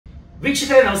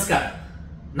ವೀಕ್ಷಕರೇ ನಮಸ್ಕಾರ.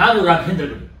 ನಾನು ರಾಘವೇಂದ್ರ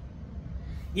ಗುಡಿ.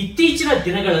 ಇತ್ತೀಚಿನ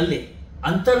ದಿನಗಳಲ್ಲಿ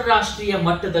ಅಂತಾರಾಷ್ಟ್ರೀಯ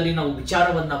ಮಟ್ಟದಲ್ಲಿ ನಾವು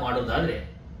ವಿಚಾರವನ್ನ ಮಾಡೋದಾದ್ರೆ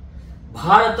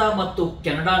ಭಾರತ ಮತ್ತು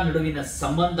ಕೆನಡಾ ನಡುವಿನ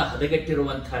ಸಂಬಂಧ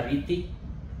ಹದಗೆಟ್ಟಿರುವಂತಹ ರೀತಿ,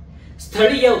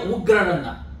 ಸ್ಥಳೀಯ ಉಗ್ರರನ್ನ,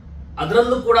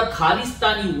 ಅದರಲ್ಲೂ ಕೂಡ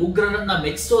ಖಾಲಿಸ್ತಾನಿ ಉಗ್ರರನ್ನ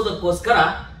ಮೆಚ್ಚಿಸೋದಕ್ಕೋಸ್ಕರ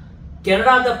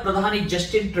ಕೆನಡಾದ ಪ್ರಧಾನಿ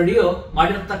ಜಸ್ಟಿನ್ ಟ್ರುಡಿಯೋ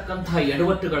ಮಾಡಿರತಕ್ಕಂತಹ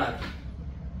ಎಡವಟ್ಟುಗಳಾಗಿ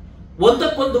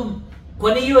ಒಂದಕ್ಕೊಂದು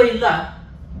ಕೊನೆಯೂ ಇಲ್ಲ,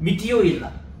 ಮಿತಿಯೂ ಇಲ್ಲ.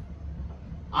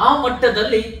 ಆ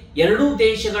ಮಟ್ಟದಲ್ಲಿ ಎರಡೂ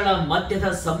ದೇಶಗಳ ಮಧ್ಯದ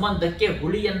ಸಂಬಂಧಕ್ಕೆ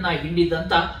ಹುಳಿಯನ್ನ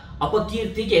ಹಿಂಡಿದಂತ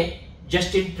ಅಪಕೀರ್ತಿಗೆ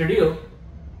ಜಸ್ಟಿನ್ ಟ್ರುಡಿಯೋ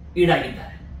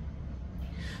ಈಡಾಗಿದ್ದಾರೆ.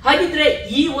 ಹಾಗಿದ್ರೆ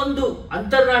ಈ ಒಂದು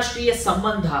ಅಂತಾರಾಷ್ಟ್ರೀಯ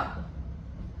ಸಂಬಂಧ,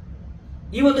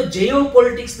 ಈ ಒಂದು ಜಿಯೋ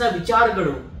ಪೊಲಿಟಿಕ್ಸ್ ನ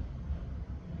ವಿಚಾರಗಳು,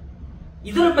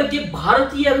 ಇದರ ಬಗ್ಗೆ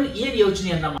ಭಾರತೀಯರು ಏನ್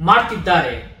ಯೋಚನೆಯನ್ನ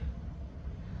ಮಾಡ್ತಿದ್ದಾರೆ?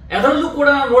 ಅದರಲ್ಲೂ ಕೂಡ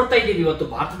ನಾವು ನೋಡ್ತಾ ಇದ್ದೀವಿ. ಇವತ್ತು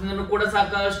ಭಾರತದಿಂದಲೂ ಕೂಡ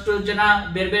ಸಾಕಷ್ಟು ಜನ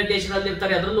ಬೇರೆ ಬೇರೆ ದೇಶಗಳಲ್ಲಿ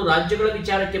ಇರ್ತಾರೆ. ಅದರಲ್ಲೂ ರಾಜ್ಯಗಳ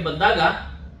ವಿಚಾರಕ್ಕೆ ಬಂದಾಗ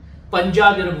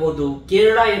ಪಂಜಾಬ್ ಇರಬಹುದು,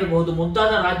 ಕೇರಳ ಇರಬಹುದು,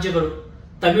 ಮುಂತಾದ ರಾಜ್ಯಗಳು,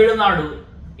 ತಮಿಳುನಾಡು,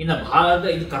 ಇನ್ನು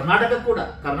ಇದು ಕರ್ನಾಟಕ ಕೂಡ,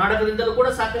 ಕರ್ನಾಟಕದಿಂದಲೂ ಕೂಡ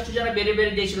ಸಾಕಷ್ಟು ಜನ ಬೇರೆ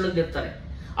ಬೇರೆ ದೇಶಗಳಲ್ಲಿ ಇರ್ತಾರೆ.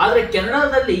 ಆದ್ರೆ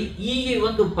ಕೆನಡಾದಲ್ಲಿ ಈ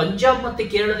ಒಂದು ಪಂಜಾಬ್ ಮತ್ತೆ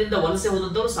ಕೇರಳದಿಂದ ವಲಸೆ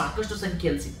ಹೋದವರು ಸಾಕಷ್ಟು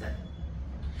ಸಂಖ್ಯೆಯಲ್ಲಿ ಸಿಗ್ತಾರೆ.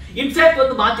 ಇನ್ಫ್ಯಾಕ್ಟ್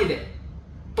ಒಂದು ಮಾತಿದೆ,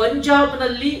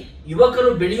 ಪಂಜಾಬ್ನಲ್ಲಿ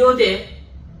ಯುವಕರು ಬೆಳೆಯೋದೇ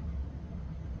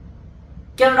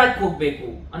ಕೆನಡಾಕ್ಕೆ ಹೋಗ್ಬೇಕು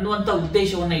ಅನ್ನುವಂತ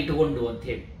ಉದ್ದೇಶವನ್ನ ಇಟ್ಟುಕೊಂಡು ಅಂತ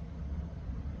ಹೇಳಿ.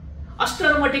 ಅಷ್ಟರ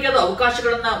ಮಟ್ಟಿಗೆ ಅದು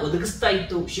ಅವಕಾಶಗಳನ್ನ ಒದಗಿಸ್ತಾ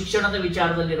ಇತ್ತು. ಶಿಕ್ಷಣದ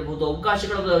ವಿಚಾರದಲ್ಲಿರಬಹುದು,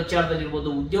 ಅವಕಾಶಗಳ ವಿಚಾರದಲ್ಲಿರ್ಬೋದು,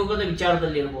 ಉದ್ಯೋಗದ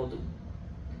ವಿಚಾರದಲ್ಲಿರಬಹುದು.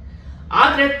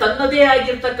 ಆದ್ರೆ ತನ್ನದೇ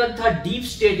ಆಗಿರ್ತಕ್ಕಂಥ ಡೀಪ್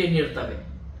ಸ್ಟೇಟ್ ಏನಿರ್ತವೆ,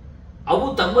 ಅವು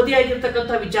ತಮ್ಮದೇ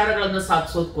ಆಗಿರ್ತಕ್ಕಂಥ ವಿಚಾರಗಳನ್ನ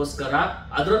ಸಾಧಿಸೋದಕ್ಕೋಸ್ಕರ,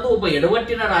 ಅದರಲ್ಲೂ ಒಬ್ಬ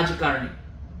ಎಡವಟ್ಟಿನ ರಾಜಕಾರಣಿ,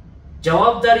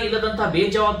 ಜವಾಬ್ದಾರಿ ಇಲ್ಲದಂತಹ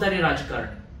ಬೇಜವಾಬ್ದಾರಿ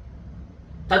ರಾಜಕಾರಣಿ,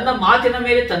 ತನ್ನ ಮಾತಿನ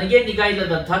ಮೇಲೆ ತನಗೇ ನಿಗಾ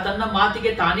ಇಲ್ಲದಂತ, ತನ್ನ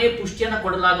ಮಾತಿಗೆ ತಾನೇ ಪುಷ್ಟಿಯನ್ನ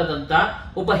ಕೊಡಲಾಗದಂತ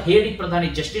ಒಬ್ಬ ಹೇಡಿ ಪ್ರಧಾನಿ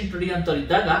ಜಸ್ಟಿನ್ ಟ್ರುಡಿಯೋ ಅಂತವ್ರು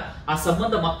ಇದ್ದಾಗ ಆ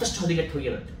ಸಂಬಂಧ ಮತ್ತಷ್ಟು ಹದಗೆಟ್ಟು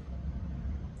ಹೋಗಿರುತ್ತೆ.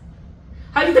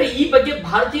 ಹಾಗಿದ್ರೆ ಈ ಬಗ್ಗೆ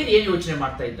ಭಾರತೀಯರು ಏನ್ ಯೋಚನೆ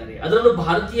ಮಾಡ್ತಾ ಇದ್ದಾರೆ? ಅದರಲ್ಲೂ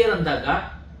ಭಾರತೀಯರಂದಾಗ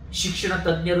ಶಿಕ್ಷಣ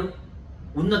ತಜ್ಞರು,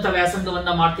 ಉನ್ನತ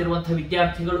ವ್ಯಾಸಂಗವನ್ನ ಮಾಡ್ತಿರುವಂತಹ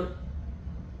ವಿದ್ಯಾರ್ಥಿಗಳು,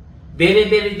 ಬೇರೆ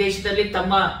ಬೇರೆ ದೇಶದಲ್ಲಿ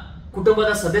ತಮ್ಮ ಕುಟುಂಬದ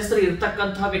ಸದಸ್ಯರು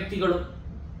ಇರ್ತಕ್ಕಂತಹ ವ್ಯಕ್ತಿಗಳು,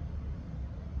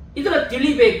 ಇದರ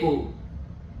ತಿಳಿಬೇಕು,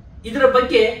 ಇದರ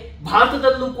ಬಗ್ಗೆ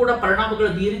ಭಾರತದಲ್ಲೂ ಕೂಡ ಪರಿಣಾಮಗಳು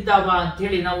ಬೀರಿದ್ದಾವ ಅಂತ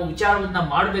ಹೇಳಿ ನಾವು ವಿಚಾರವನ್ನ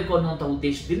ಮಾಡಬೇಕು ಅನ್ನುವಂಥ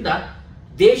ಉದ್ದೇಶದಿಂದ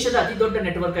ದೇಶದ ಅತಿ ದೊಡ್ಡ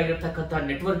ನೆಟ್ವರ್ಕ್ ಆಗಿರ್ತಕ್ಕಂಥ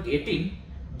ನೆಟ್ವರ್ಕ್ 18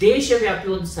 ದೇಶವ್ಯಾಪಿ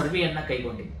ಒಂದು ಸರ್ವೆಯನ್ನ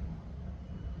ಕೈಗೊಂಡಿದೆ.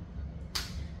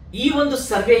 ಈ ಒಂದು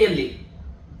ಸರ್ವೆಯಲ್ಲಿ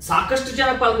ಸಾಕಷ್ಟು ಜನ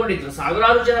ಪಾಲ್ಗೊಂಡಿದ್ರು,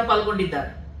 ಸಾವಿರಾರು ಜನ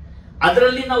ಪಾಲ್ಗೊಂಡಿದ್ದಾರೆ.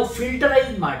 ಅದರಲ್ಲಿ ನಾವು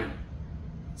ಫಿಲ್ಟರೈಸ್ ಮಾಡಿ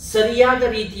ಸರಿಯಾದ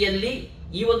ರೀತಿಯಲ್ಲಿ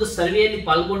ಈ ಒಂದು ಸರ್ವೆಯಲ್ಲಿ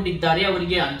ಪಾಲ್ಗೊಂಡಿದ್ದಾರೆ,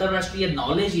 ಅವರಿಗೆ ಅಂತಾರಾಷ್ಟ್ರೀಯ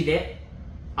ನಾಲೆಜ್ ಇದೆ,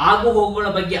 ಆಗು ಹೋಗುಗಳ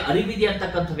ಬಗ್ಗೆ ಅರಿವಿದೆ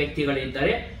ಅಂತಕ್ಕಂಥ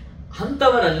ವ್ಯಕ್ತಿಗಳಿದ್ದಾರೆ.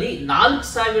 ಅಂತವರಲ್ಲಿ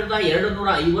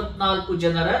 4254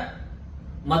 ಜನರ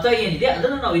ಮತ ಏನಿದೆ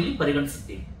ಅದನ್ನು ನಾವು ಇಲ್ಲಿ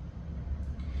ಪರಿಗಣಿಸಿದ್ದೀವಿ.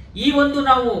 ಈ ಒಂದು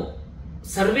ನಾವು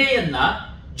ಸರ್ವೆಯನ್ನ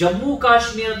ಜಮ್ಮು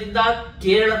ಕಾಶ್ಮೀರದಿಂದ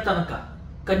ಕೇರಳ ತನಕ,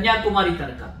 ಕನ್ಯಾಕುಮಾರಿ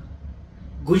ತನಕ,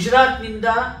 ಗುಜರಾತ್ನಿಂದ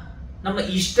ನಮ್ಮ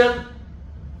ಈಸ್ಟರ್ನ್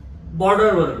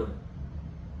ಬಾರ್ಡರ್ ವರೆಗೂ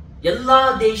ಎಲ್ಲಾ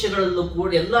ದೇಶಗಳಲ್ಲೂ ಕೂಡ,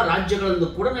 ಎಲ್ಲಾ ರಾಜ್ಯಗಳಲ್ಲೂ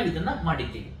ಕೂಡ ನಾವು ಇದನ್ನ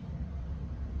ಮಾಡಿದ್ದೀವಿ.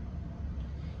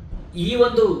 ಈ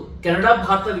ಒಂದು ಕೆನಡಾ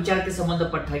ಭಾರತ ವಿಚಾರಕ್ಕೆ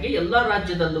ಸಂಬಂಧಪಟ್ಟ ಹಾಗೆ ಎಲ್ಲಾ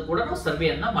ರಾಜ್ಯದಲ್ಲೂ ಕೂಡ ನಾವು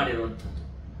ಸರ್ವೆಯನ್ನ ಮಾಡಿರುವಂತದ್ದು.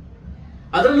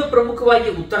 ಅದರಲ್ಲೂ ಪ್ರಮುಖವಾಗಿ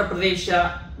ಉತ್ತರ ಪ್ರದೇಶ,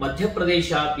 ಮಧ್ಯಪ್ರದೇಶ,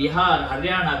 ಬಿಹಾರ,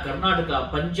 ಹರಿಯಾಣ, ಕರ್ನಾಟಕ,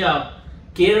 ಪಂಜಾಬ್,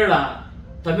 ಕೇರಳ,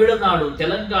 ತಮಿಳುನಾಡು,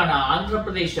 ತೆಲಂಗಾಣ, ಆಂಧ್ರ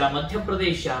ಪ್ರದೇಶ,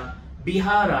 ಮಧ್ಯಪ್ರದೇಶ,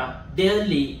 ಬಿಹಾರ,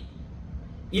 ದೆಹಲಿ,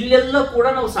 ಇಲ್ಲೆಲ್ಲ ಕೂಡ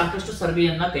ನಾವು ಸಾಕಷ್ಟು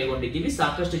ಸರ್ವೆಯನ್ನ ಕೈಗೊಂಡಿದ್ದೀವಿ.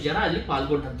 ಸಾಕಷ್ಟು ಜನ ಅಲ್ಲಿ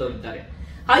ಪಾಲ್ಗೊಂಡಂತವರಿದ್ದಾರೆ.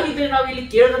 ಹಾಗಿದ್ರೆ ನಾವು ಇಲ್ಲಿ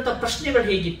ಕೇಳಿದಂತ ಪ್ರಶ್ನೆಗಳು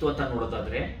ಹೇಗಿತ್ತು ಅಂತ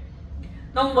ನೋಡೋದಾದ್ರೆ,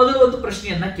 ನಾವು ಮೊದಲು ಒಂದು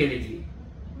ಪ್ರಶ್ನೆಯನ್ನ ಕೇಳಿದ್ವಿ,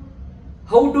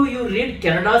 how do you read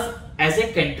ಕೆನಡಾಸ್ as A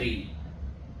country?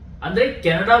 ಅಂದ್ರೆ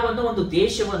ಕೆನಡಾವನ್ನು ಒಂದು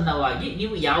ದೇಶವನ್ನವಾಗಿ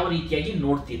ನೀವು ಯಾವ ರೀತಿಯಾಗಿ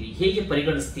ನೋಡ್ತೀರಿ, ಹೇಗೆ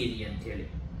ಪರಿಗಣಿಸ್ತೀರಿ ಅಂತ ಹೇಳಿ.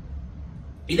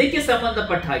 ಇದಕ್ಕೆ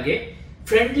ಸಂಬಂಧಪಟ್ಟ ಹಾಗೆ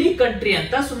ಫ್ರೆಂಡ್ಲಿ ಕಂಟ್ರಿ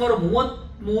ಅಂತ ಸುಮಾರು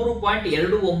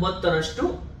 33.29%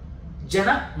 ಜನ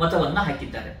ಮತವನ್ನ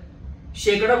ಹಾಕಿದ್ದಾರೆ,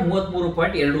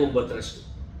 33.29%.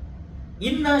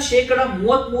 ಇನ್ನ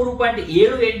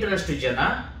 33.78% ಜನ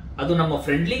ಅದು ನಮ್ಮ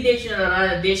ಫ್ರೆಂಡ್ಲಿ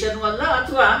ದೇಶನೂ ಅಲ್ಲ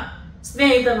ಅಥವಾ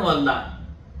ಸ್ನೇಹಿತನೂ ಅಲ್ಲ,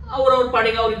 ಅವರವ್ರ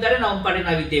ಪಾಡಿಗೆ ಅವರಿದ್ದಾರೆ, ನಮ್ಮ ಪಾಡಿಗೆ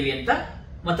ನಾವಿದ್ದೇವೆ ಅಂತ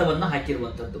ಮತವನ್ನ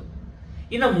ಹಾಕಿರುವಂತದ್ದು.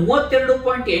 ಇನ್ನು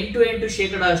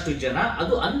 32.88% ಜನ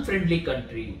ಅದು ಅನ್ಫ್ರೆಂಡ್ಲಿ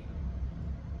ಕಂಟ್ರಿ,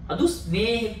 ಅದು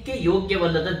ಸ್ನೇಹಕ್ಕೆ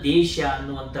ಯೋಗ್ಯವಲ್ಲದ ದೇಶ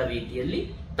ಅನ್ನುವಂತ ರೀತಿಯಲ್ಲಿ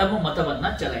ತಮ್ಮ ಮತವನ್ನ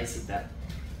ಚಲಾಯಿಸಿದ್ದಾರೆ.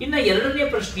 ಇನ್ನ ಎರಡನೇ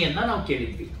ಪ್ರಶ್ನೆಯನ್ನ ನಾವು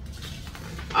ಕೇಳಿದ್ವಿ.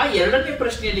 ಆ ಎರಡನೇ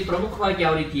ಪ್ರಶ್ನೆಯಲ್ಲಿ ಪ್ರಮುಖವಾಗಿ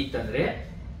ಯಾವ ರೀತಿ ಇತ್ತಂದ್ರೆ,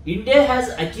 India has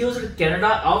accused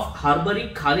Canada of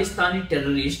harboring Khalistani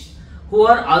terrorists who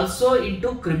are also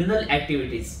into criminal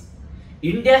activities.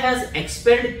 India has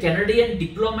expelled Canadian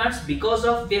diplomats because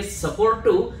of their support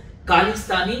to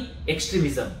Khalistani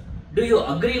extremism. Do you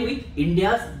agree with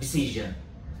India's decision?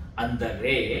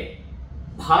 ಅಂದರೆ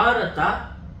ಭಾರತ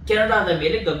ಕೆನಡಾದ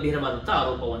ಮೇಲೆ ಗಂಭೀರವಾದಂತಹ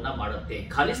ಆರೋಪವನ್ನ ಮಾಡುತ್ತೆ.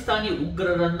 ಖಾಲಿಸ್ತಾನಿ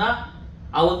ಉಗ್ರರನ್ನ,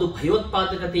 ಆ ಒಂದು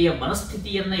ಭಯೋತ್ಪಾದಕತೆಯ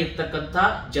ಮನಸ್ಥಿತಿಯನ್ನ ಇರ್ತಕ್ಕಂಥ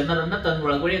ಜನರನ್ನ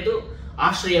ತನ್ನೊಳಗಡೆ ಅದು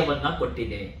ಆಶ್ರಯವನ್ನ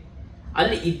ಕೊಟ್ಟಿದೆ.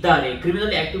 ಅಲ್ಲಿ ಇದ್ದಾರೆ,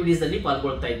 ಕ್ರಿಮಿನಲ್ ಆಕ್ಟಿವಿಟೀಸ್ ಅಲ್ಲಿ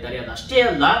ಪಾಲ್ಗೊಳ್ತಾ ಇದ್ದಾರೆ. ಅದಷ್ಟೇ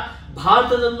ಅಲ್ಲ,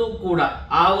 ಭಾರತದಲ್ಲೂ ಕೂಡ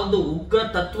ಆ ಒಂದು ಉಗ್ರ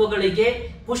ತತ್ವಗಳಿಗೆ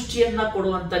ಪುಷ್ಟಿಯನ್ನ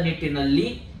ಕೊಡುವಂತ ನಿಟ್ಟಿನಲ್ಲಿ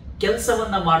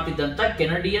ಕೆಲಸವನ್ನ ಮಾಡ್ತಿದ್ದಂತ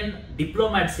ಕೆನಡಿಯನ್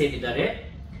ಡಿಪ್ಲೊಮ್ಯಾಟ್ಸ್ ಏನಿದ್ದಾರೆ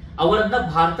ಅವರನ್ನ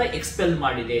ಭಾರತ ಎಕ್ಸ್ಪೆಲ್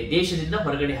ಮಾಡಿದೆ, ದೇಶದಿಂದ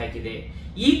ಹೊರಗಡೆ ಹಾಕಿದೆ.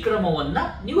 ಈ ಕ್ರಮವನ್ನ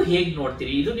ನೀವು ಹೇಗೆ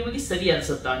ನೋಡ್ತೀರಿ? ಇದು ನಿಮಗೆ ಸರಿ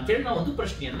ಅನ್ಸುತ್ತಾ ಅಂತೇಳಿ ನಾವು ಒಂದು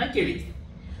ಪ್ರಶ್ನೆಯನ್ನ ಕೇಳಿದ್ವಿ.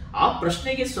 ಆ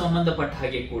ಪ್ರಶ್ನೆಗೆ ಸಂಬಂಧಪಟ್ಟ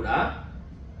ಹಾಗೆ ಕೂಡ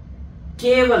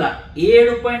ಕೇವಲ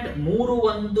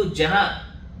 7.31 ಜನ,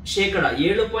 ಶೇಕಡ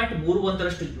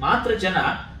 7.31ರಷ್ಟು ಮಾತ್ರ ಜನ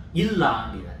ಇಲ್ಲ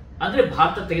ಅಂದಿದ್ದಾರೆ. ಅಂದ್ರೆ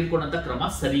ಭಾರತ ತೆಗೆದುಕೊಂಡಂತ ಕ್ರಮ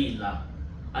ಸರಿ ಇಲ್ಲ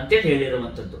ಅಂತೇಳಿ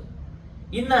ಹೇಳಿರುವಂತದ್ದು.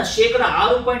 ಇನ್ನ ಶೇಕಡ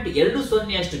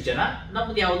 6.20 ಅಷ್ಟು ಜನ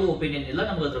ನಮ್ದು ಯಾವುದೂ ಒಪಿನಿಯನ್ ಇಲ್ಲ,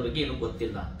 ನಮ್ಗೆ ಅದ್ರ ಬಗ್ಗೆ ಏನು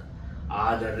ಗೊತ್ತಿಲ್ಲ ಅಂತ.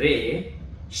 ಆದರೆ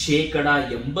ಶೇಕಡ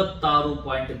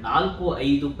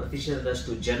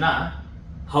 86.45% ಜನ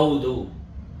ಹೌದು,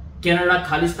 ಕೆನಡಾ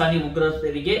ಖಾಲಿಸ್ತಾನಿ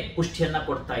ಉಗ್ರರಿಗೆ ಪುಷ್ಟಿಯನ್ನ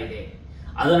ಕೊಡ್ತಾ ಇದೆ.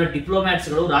 ಅದರ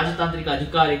ಡಿಪ್ಲೊಮ್ಯಾಟ್ಸ್ಗಳು, ರಾಜತಾಂತ್ರಿಕ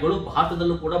ಅಧಿಕಾರಿಗಳು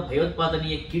ಭಾರತದಲ್ಲೂ ಕೂಡ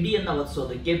ಭಯೋತ್ಪಾದನೆಯ ಕಿಡಿಯನ್ನ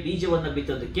ಒದಿಸೋದಕ್ಕೆ, ಬೀಜವನ್ನ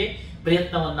ಬಿತ್ತೋದಕ್ಕೆ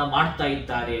ಪ್ರಯತ್ನವನ್ನ ಮಾಡ್ತಾ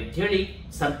ಇದ್ದಾರೆ ಅಂತ ಹೇಳಿ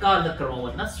ಸರ್ಕಾರದ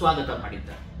ಕ್ರಮವನ್ನ ಸ್ವಾಗತ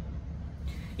ಮಾಡಿದ್ದಾರೆ.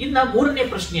 ಇನ್ನ ಮೂರನೇ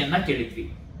ಪ್ರಶ್ನೆಯನ್ನ ಕೇಳಿದ್ವಿ.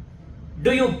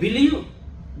 Do you believe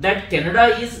that Canada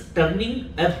is turning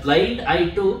A blind I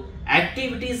to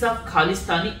activities of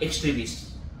ಖಾಲಿಸ್ತಾನಿ extremist,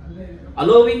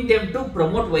 allowing them to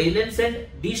promote violence and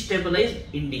ಡಿಸ್ಟೆಬಲೈಸ್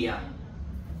India?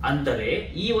 ಅಂದರೆ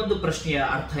ಈ ಒಂದು ಪ್ರಶ್ನೆಯ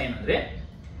ಅರ್ಥ ಏನಂದ್ರೆ,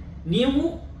 ನೀವು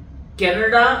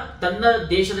ಕೆನಡಾ ತನ್ನ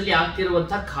ದೇಶದಲ್ಲಿ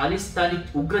ಆಗ್ತಿರುವಂತಹ ಖಾಲಿಸ್ತಾನಿ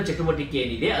ಉಗ್ರ ಚಟುವಟಿಕೆ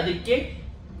ಏನಿದೆ ಅದಕ್ಕೆ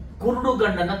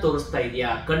ಕುರುಡುಗಣ್ಣನ್ನ ತೋರಿಸ್ತಾ ಇದೆಯಾ,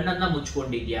 ಕಣ್ಣನ್ನ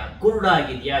ಮುಚ್ಕೊಂಡಿದ್ಯಾ,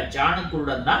 ಕುರುಡಾಗಿದ್ಯಾ, ಜಾಣ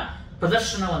ಕುರುಡನ್ನ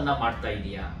ಪ್ರದರ್ಶನವನ್ನ ಮಾಡ್ತಾ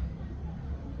ಇದೆಯಾ?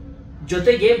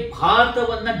 ಜೊತೆಗೆ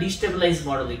ಭಾರತವನ್ನ ಡಿಸ್ಟೆಬಲೈಸ್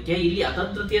ಮಾಡೋದಕ್ಕೆ, ಇಲ್ಲಿ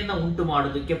ಅತಂತ್ರತೆಯನ್ನ ಉಂಟು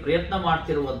ಮಾಡೋದಕ್ಕೆ ಪ್ರಯತ್ನ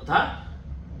ಮಾಡ್ತಿರುವಂತಹ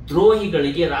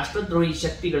ದ್ರೋಹಿಗಳಿಗೆ, ರಾಷ್ಟ್ರದ್ರೋಹಿ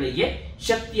ಶಕ್ತಿಗಳಿಗೆ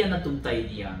ಶಕ್ತಿಯನ್ನ ತುಂಬುತ್ತಾ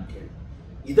ಇದೆಯಾ ಅಂತ ಹೇಳಿ.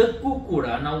 ಇದಕ್ಕೂ ಕೂಡ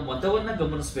ನಾವು ಮತವನ್ನ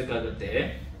ಗಮನಿಸಬೇಕಾಗುತ್ತೆ.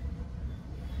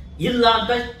 ಇಲ್ಲ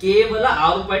ಅಂತ ಕೇವಲ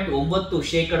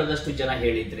 6.9% ಜನ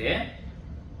ಹೇಳಿದ್ರೆ,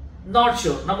 ನಾಟ್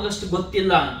ಶೋರ್, ನಮಗಷ್ಟು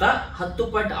ಗೊತ್ತಿಲ್ಲ ಅಂತ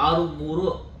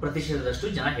 10.63%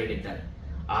 ಜನ ಹೇಳಿದ್ದಾರೆ.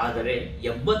 ಆದರೆ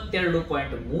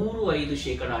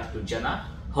 82.35% ಅಷ್ಟು ಜನ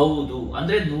ಹೌದು,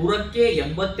 ಅಂದ್ರೆ 100ಕ್ಕೆ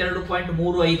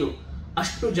 82.35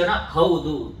 ಅಷ್ಟು ಜನ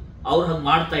ಹೌದು, ಅವ್ರು ಹಂಗೆ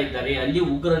ಮಾಡ್ತಾ ಇದ್ದಾರೆ, ಅಲ್ಲಿ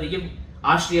ಉಗ್ರರಿಗೆ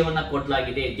ಆಶ್ರಯವನ್ನ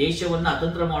ಕೊಡಲಾಗಿದೆ, ದೇಶವನ್ನ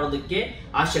ಅತಂತ್ರ ಮಾಡೋದಕ್ಕೆ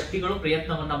ಆ ಶಕ್ತಿಗಳು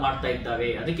ಪ್ರಯತ್ನವನ್ನ ಮಾಡ್ತಾ ಇದ್ದಾವೆ,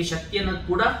 ಅದಕ್ಕೆ ಶಕ್ತಿಯನ್ನು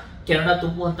ಕೂಡ ಕೆನಡಾ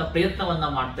ತುಂಬುವಂತ ಪ್ರಯತ್ನವನ್ನ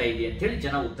ಮಾಡ್ತಾ ಇದೆ ಅಂತ ಹೇಳಿ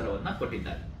ಜನ ಉತ್ತರವನ್ನ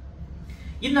ಕೊಟ್ಟಿದ್ದಾರೆ.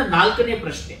 ಇನ್ನ ನಾಲ್ಕನೇ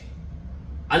ಪ್ರಶ್ನೆ,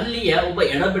 ಅಲ್ಲಿಯ ಒಬ್ಬ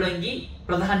ಎಡಬಿಡಂಗಿ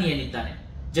ಪ್ರಧಾನಿ ಏನಿದ್ದಾನೆ,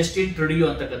 ಜಸ್ಟಿನ್ ಟ್ರುಡಿಯೋ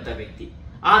ಅಂತಕ್ಕಂಥ ವ್ಯಕ್ತಿ,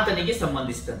 ಆತನಿಗೆ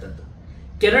ಸಂಬಂಧಿಸಿದಂಥದ್ದು.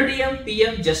 Canadian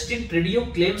PM Justin ಟ್ರುಡಿಯೋ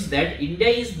claims that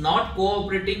India is not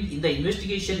cooperating in the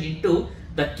investigation into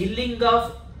the killing of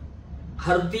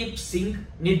Hardeep Singh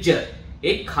Nijjar,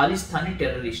 a Khalistani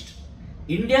terrorist.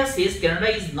 India says Canada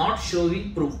is not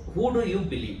showing proof. Who do you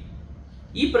believe?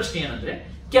 ಈ ಪ್ರಶ್ನೆ ಏನಂದ್ರೆ,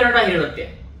 Canada ಹೇಳುತ್ತೆ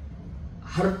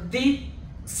ಹರ್ದೀಪ್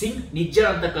ಸಿಂಗ್ ನಿಜ್ಜರ್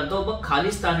ಅಂತಕ್ಕಂಥ ಒಬ್ಬ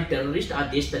ಖಾಲಿಸ್ತಾನಿ terrorist ಆ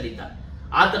ದೇಶದಲ್ಲಿದ್ದ,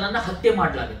 ಆತನನ್ನ ಹತ್ಯೆ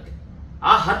ಮಾಡಲಾಗುತ್ತೆ.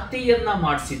 ಆ ಹತ್ಯೆಯನ್ನ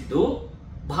ಮಾಡಿಸಿದ್ದು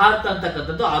ಭಾರತ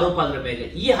ಅಂತಕ್ಕಂಥದ್ದು ಆರೋಪ ಅದರ ಮೇಲೆ.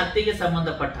 ಈ ಹತ್ಯೆಗೆ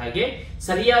ಸಂಬಂಧಪಟ್ಟ ಹಾಗೆ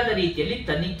ಸರಿಯಾದ ರೀತಿಯಲ್ಲಿ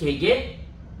ತನಿಖೆಗೆ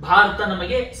ಭಾರತ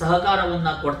ನಮಗೆ ಸಹಕಾರವನ್ನ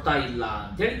ಕೊಡ್ತಾ ಇಲ್ಲ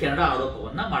ಅಂತ ಹೇಳಿ ಕೆನಡಾ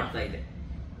ಆರೋಪವನ್ನ ಮಾಡ್ತಾ ಇದೆ.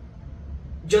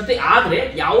 ಆದ್ರೆ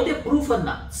ಯಾವುದೇ ಪ್ರೂಫ್ ಅನ್ನ,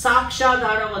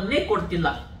 ಸಾಕ್ಷ್ಯಾಧಾರವನ್ನೇ ಕೊಡ್ತಿಲ್ಲ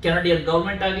ಕೆನಡಿಯನ್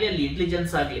ಗವರ್ಮೆಂಟ್ ಆಗಲಿ, ಅಲ್ಲಿ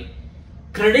ಇಂಟೆಲಿಜೆನ್ಸ್ ಆಗಲಿ.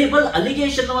 ಕ್ರೆಡಿಬಲ್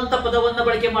ಅಲಿಗೇಷನ್ ಅಂತ ಪದವನ್ನ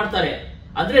ಬಳಕೆ ಮಾಡ್ತಾರೆ.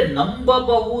 ಅಂದ್ರೆ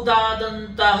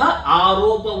ನಂಬಬಹುದಾದಂತಹ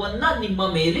ಆರೋಪವನ್ನ ನಿಮ್ಮ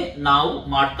ಮೇಲೆ ನಾವು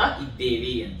ಮಾಡ್ತಾ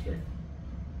ಇದ್ದೇವೆ ಅಂತ ಹೇಳಿ.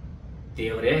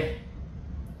 ದೇವರೇ,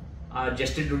 ಆ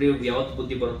ಜಸ್ಟಿನ್ ಟ್ರುಡಿಯೋ ಯಾವತ್ತು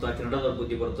ಬುದ್ಧಿ ಬರುತ್ತೋ, ಕೆನಡಾದವ್ರ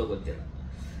ಬುದ್ಧಿ ಬರುತ್ತೋ ಗೊತ್ತಿಲ್ಲ.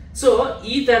 ಸೊ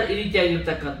ಈ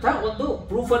ರೀತಿಯಾಗಿರ್ತಕ್ಕಂಥ ಒಂದು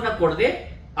ಪ್ರೂಫ್ ಅನ್ನ ಕೊಡದೆ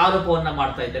ಆರೋಪವನ್ನ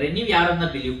ಮಾಡ್ತಾ ಇದ್ದಾರೆ. ನೀವು ಯಾರನ್ನ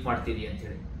ಬಿಲೀವ್ ಮಾಡ್ತೀರಿ ಅಂತ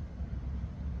ಹೇಳಿ.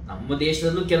 ನಮ್ಮ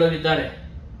ದೇಶದಲ್ಲೂ ಕೆಲವರಿದ್ದಾರೆ,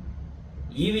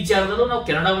 ಈ ವಿಚಾರದಲ್ಲೂ ನಾವು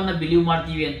ಕೆನಡಾವನ್ನ ಬಿಲೀವ್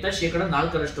ಮಾಡ್ತೀವಿ ಅಂತ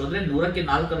 4% ಅಂದ್ರೆ 100ಕ್ಕೆ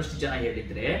 4% ಜನ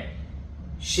ಹೇಳಿದ್ರೆ,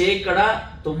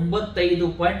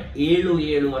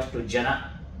 95.77% ಅಷ್ಟು ಜನ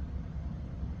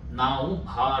ನಾವು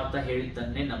ಭಾರತ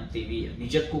ಹೇಳಿದ್ದನ್ನೇ ನಂಬ್ತೀವಿ.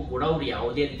 ನಿಜಕ್ಕೂ ಕೂಡ ಅವ್ರು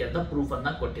ಯಾವುದೇ ರೀತಿಯಾದ ಪ್ರೂಫ್ ಅನ್ನ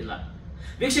ಕೊಟ್ಟಿಲ್ಲ.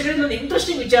 ವೀಕ್ಷಕರಿಗೆ ಒಂದು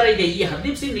ಇಂಟ್ರೆಸ್ಟಿಂಗ್ ವಿಚಾರ ಇದೆ. ಈ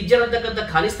ಹರ್ದೀಪ್ ಸಿಂಗ್ ನಿಜ್ಜರ್ ಅಂತಕ್ಕಂಥ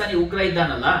ಖಾಲಿಸ್ತಾನಿ ಉಗ್ರ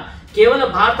ಇದ್ದಾನಲ್ಲ, ಕೇವಲ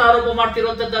ಭಾರತ ಆರೋಪ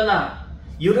ಮಾಡ್ತಿರುವಂತದ್ದಲ್ಲ,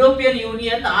 ಯುರೋಪಿಯನ್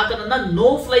ಯೂನಿಯನ್ ಆತನನ್ನ ನೋ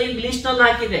ಫ್ಲೈಯಿಂಗ್ ಲಿಸ್ಟ್ ನಲ್ಲಿ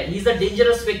ಹಾಕಿದೆ. ಈಸ್ ಅ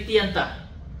ಡೇಂಜರಸ್ ವ್ಯಕ್ತಿ ಅಂತ.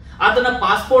 ಆತನ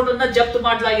ಪಾಸ್ಪೋರ್ಟ್ ಅನ್ನ ಜಪ್ತು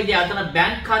ಮಾಡಲಾಗಿದೆ. ಆತನ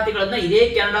ಬ್ಯಾಂಕ್ ಖಾತೆಗಳನ್ನ ಇದೇ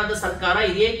ಕೆನಡಾದ ಸರ್ಕಾರ,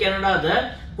 ಇದೇ ಕೆನಡಾದ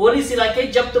ಪೊಲೀಸ್ ಇಲಾಖೆ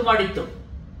ಜಪ್ತು ಮಾಡಿತ್ತು.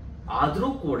 ಆದ್ರೂ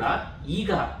ಕೂಡ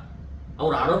ಈಗ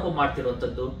ಅವ್ರು ಆರೋಪ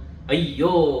ಮಾಡ್ತಿರುವಂತದ್ದು,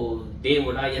 ಅಯ್ಯೋ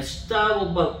ದೇವರ, ಎಷ್ಟ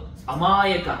ಒಬ್ಬ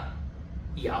ಅಮಾಯಕ.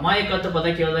 ಈ ಅಮಾಯಕ ಅಂತ ಪದ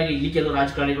ಕೇಳಿದಾಗ ಇಲ್ಲಿ ಕೆಲವು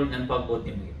ರಾಜಕಾರಣಿಗಳು ನೆನಪಾಗ್ಬೋದು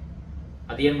ನಿಮಗೆ.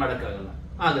 ಅದೇನ್ ಮಾಡಕ್ಕಾಗಲ್ಲ,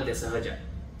 ಆಗತ್ತೆ, ಸಹಜ.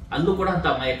 ಅಲ್ಲೂ ಕೂಡ ಅಂತ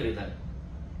ಅಮಾಯಕರಿದ್ದಾರೆ.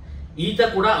 ಈತ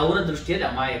ಕೂಡ ಅವರ ದೃಷ್ಟಿಯಲ್ಲಿ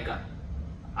ಅಮಾಯಕ.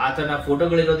 ಆತನ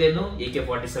ಫೋಟೋಗಳಿರೋದೇನು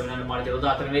AK-47 ಅನ್ನು ಮಾಡ್ತಿರೋದು,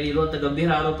 ಆತನ ಮೇಲೆ ಇರುವಂತಹ ಗಂಭೀರ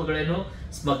ಆರೋಪಗಳೇನು,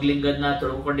 ಸ್ಮಗ್ಲಿಂಗ್ ಅನ್ನ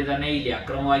ತೊಡಗಿಕೊಂಡಿದ್ದಾನೆ, ಇಲ್ಲಿ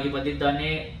ಅಕ್ರಮವಾಗಿ ಬಂದಿದ್ದಾನೆ,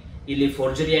 ಇಲ್ಲಿ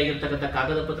ಫೋರ್ಜರಿ ಆಗಿರ್ತಕ್ಕಂಥ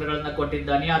ಕಾಗದ ಪತ್ರಗಳನ್ನ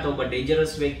ಕೊಟ್ಟಿದ್ದಾನೆ, ಆತ ಒಬ್ಬ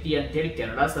ಡೇಂಜರಸ್ ವ್ಯಕ್ತಿ ಅಂತ ಹೇಳಿ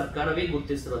ಕೆನಡಾ ಸರ್ಕಾರವೇ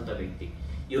ಗುರುತಿಸಿರುವಂತಹ ವ್ಯಕ್ತಿ.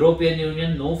 European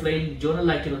union no flying zone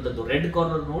ಅಲ್ಲಿ ಹಾಕಿರುವಂತದ್ದು, ರೆಡ್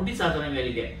ಕಾರ್ನರ್ ನೋಟಿಸ್ ಆತನ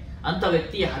ಮೇಲಿದೆ. ಅಂತ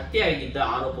ವ್ಯಕ್ತಿಯ ಹತ್ಯೆ ಆಗಿದ್ದ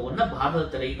ಆರೋಪವನ್ನ ಭಾರತದ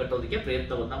ತಲೆಗೆ ಕಟ್ಟೋದಕ್ಕೆ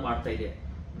ಪ್ರಯತ್ನವನ್ನ ಮಾಡ್ತಾ ಇದೆ.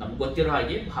 ನಮ್ಗೆ ಗೊತ್ತಿರೋ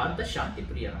ಹಾಗೆ ಭಾರತ ಶಾಂತಿ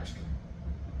ಪ್ರಿಯ ರಾಷ್ಟ್ರ.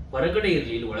 ಹೊರಗಡೆ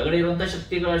ಇರಲಿ, ಇಲ್ಲಿ ಒಳಗಡೆ ಇರುವಂತಹ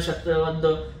ಶಕ್ತಿಗಳ ಒಂದು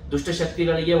ದುಷ್ಟ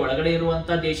ಶಕ್ತಿಗಳಿಗೆ, ಒಳಗಡೆ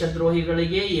ಇರುವಂತಹ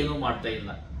ದೇಶದ್ರೋಹಿಗಳಿಗೆ ಏನೂ ಮಾಡ್ತಾ ಇಲ್ಲ.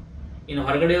 ಇನ್ನು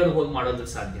ಹೊರಗಡೆಯವರು ಹೋಗಿ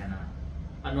ಮಾಡೋದಕ್ಕೆ ಸಾಧ್ಯನಾ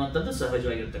ಅನ್ನುವಂಥದ್ದು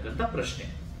ಸಹಜವಾಗಿರ್ತಕ್ಕಂಥ ಪ್ರಶ್ನೆ.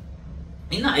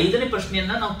 ಇನ್ನು 5ನೇ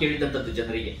ಪ್ರಶ್ನೆಯನ್ನ ನಾವು ಕೇಳಿದಂಥದ್ದು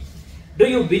ಜನರಿಗೆ, do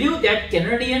you believe that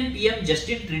Canadian PM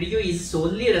Justin ಟ್ರುಡಿಯೋ is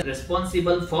ಸೋನ್ಲಿ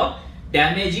responsible for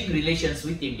damaging relations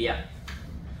with India?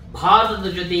 ಭಾರತದ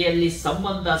ಜೊತೆಯಲ್ಲಿ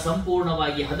ಸಂಬಂಧ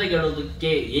ಸಂಪೂರ್ಣವಾಗಿ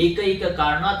ಹದಗೆಡೋದಕ್ಕೆ ಏಕೈಕ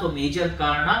ಕಾರಣ ಅಥವಾ ಮೇಜರ್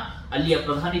ಕಾರಣ ಅಲ್ಲಿಯ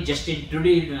ಪ್ರಧಾನಿ ಜಸ್ಟಿನ್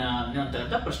ಟ್ರುಡಿಯೋ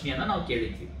ಅನ್ನುವಂತಹ ಪ್ರಶ್ನೆಯನ್ನ ನಾವು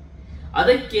ಕೇಳಿದ್ವಿ.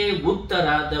 ಅದಕ್ಕೆ ಉತ್ತರ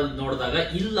ನೋಡಿದಾಗ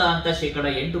ಇಲ್ಲ ಅಂತ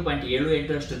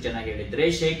 8.78% ಜನ ಹೇಳಿದ್ರೆ,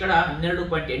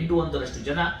 12.81%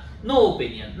 ಜನ ನೋ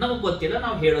ಒಪಿನಿಯನ್, ನಮಗ್ ಗೊತ್ತಿಲ್ಲ,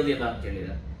 ನಾವು ಹೇಳೋದಿಲ್ಲ ಅಂತ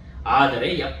ಹೇಳಿದ್ದಾರೆ. ಆದರೆ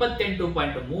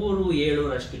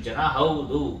 78.37% ಜನ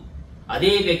ಹೌದು,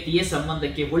 ಅದೇ ವ್ಯಕ್ತಿಯ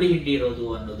ಸಂಬಂಧಕ್ಕೆ ಹುಳಿ ಹಿಡಿದಿರೋದು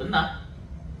ಅನ್ನೋದನ್ನ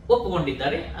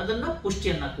ಒಪ್ಪಿಕೊಂಡಿದ್ದಾರೆ, ಅದನ್ನ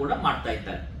ಪುಷ್ಟಿಯನ್ನ ಕೂಡ ಮಾಡ್ತಾ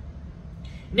ಇದ್ದಾರೆ.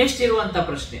 ನೆಕ್ಸ್ಟ್ ಇರುವಂತ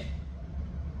ಪ್ರಶ್ನೆ,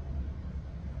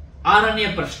 6ನೇ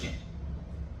ಪ್ರಶ್ನೆ,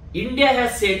 India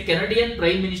has said Canadian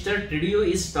Prime Minister Trudeau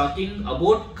is talking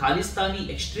about Khalistani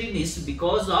extremists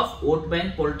because of vote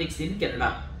bank politics in Canada.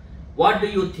 What do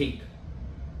you think?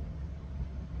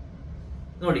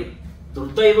 ನೋಡಿ,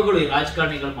 ದುರ್ದೈವಗಳು ಈ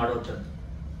ರಾಜಕಾರಣಿಗಳು ಮಾಡುವಂಥದ್ದು.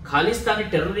 ಖಾಲಿಸ್ತಾನಿ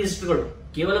ಟೆರರಿಸ್ಟ್ಗಳು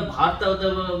ಕೇವಲ ಭಾರತದ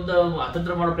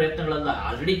ಅತಂತ್ರ ಮಾಡೋ ಪ್ರಯತ್ನಗಳಲ್ಲ.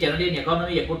 ಆಲ್ರೆಡಿ ಕೆನಡಿಯನ್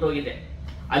ಎಕಾನಮಿ ಎಕ್ಕುಟ್ಟು ಹೋಗಿದೆ,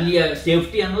 ಅಲ್ಲಿಯ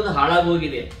ಸೇಫ್ಟಿ ಅನ್ನೋದು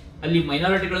ಹಾಳಾಗೋಗಿದೆ, ಅಲ್ಲಿ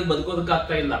ಮೈನಾರಿಟಿಗಳಿಗೆ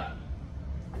ಬದುಕೋದಕ್ಕಾಗ್ತಾ ಇಲ್ಲ,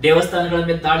 ದೇವಸ್ಥಾನಗಳ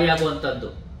ಮೇಲೆ ದಾಳಿ ಆಗುವಂತದ್ದು,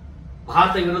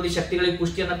 ಭಾರತ ವಿರೋಧಿ ಶಕ್ತಿಗಳಿಗೆ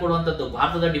ಪುಷ್ಟಿಯನ್ನ ಕೊಡುವಂತದ್ದು,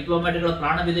 ಭಾರತದ ಡಿಪ್ಲೊಮ್ಯಾಟ್ಗಳ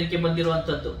ಪ್ರಾಣ ಬೆದರಿಕೆ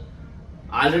ಬಂದಿರುವಂತದ್ದು.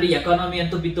 ಆಲ್ರೆಡಿ ಎಕಾನಮಿ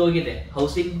ಅಂತೂ ಬಿದ್ದೋಗಿದೆ,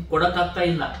 ಹೌಸಿಂಗ್ ಕೊಡಕ್ಕಾಗ್ತಾ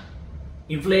ಇಲ್ಲ,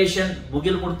 ಇನ್ಫ್ಲೇಷನ್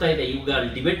ಮುಗಿಲು ಮುಡ್ತಾ ಇದೆ. ಇವಾಗ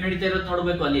ಡಿಬೇಟ್ ನಡೀತಾ ಇರೋದು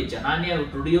ನೋಡ್ಬೇಕು, ಅಲ್ಲಿ ಜನಾನೇ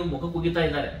ಟ್ರುಡಿಯೋ ಮುಖ ಕುಗಿತಾ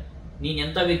ಇದ್ದಾರೆ, ನೀನ್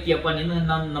ಎಂತ ವ್ಯಕ್ತಿಯಪ್ಪ,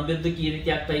 ನಿನ್ನ ನಂಬಿದ್ದಕ್ಕೆ ಈ ರೀತಿ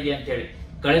ಆಗ್ತಾ ಇದೆ ಅಂತ ಹೇಳಿ.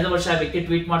 ಕಳೆದ ವರ್ಷ ಆ ವ್ಯಕ್ತಿ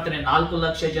ಟ್ವೀಟ್ ಮಾಡ್ತಾನೆ, 4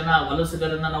 ಲಕ್ಷ ಜನ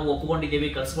ವಲಸಿಗರನ್ನ ನಾವು ಒಪ್ಪಿಕೊಂಡಿದ್ದೀವಿ,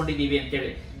 ಕಳ್ಸ್ಕೊಂಡಿದ್ದೀವಿ ಅಂತ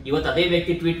ಹೇಳಿ. ಇವತ್ತು ಅದೇ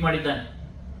ವ್ಯಕ್ತಿ ಟ್ವೀಟ್ ಮಾಡಿದ್ದಾನೆ,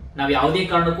 ನಾವ್ ಯಾವುದೇ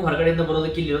ಕಾರಣಕ್ಕೂ ಹೊರಗಡೆಯಿಂದ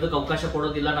ಬರೋದಕ್ಕೆ ಇಲ್ಲಿ ಇರೋದಕ್ಕೆ ಅವಕಾಶ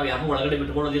ಕೊಡೋದಿಲ್ಲ, ನಾವ್ ಯಾರು ಒಳಗಡೆ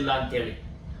ಬಿಟ್ಕೊಳ್ಳೋದಿಲ್ಲ ಅಂತ ಹೇಳಿ.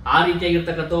 ಆ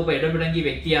ರೀತಿಯಾಗಿರ್ತಕ್ಕಂಥ ಒಬ್ಬ ಎಡಬಿಡಂಗಿ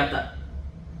ವ್ಯಕ್ತಿ ಆತ.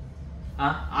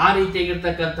 ಆ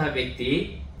ರೀತಿಯಾಗಿರ್ತಕ್ಕಂತಹ ವ್ಯಕ್ತಿ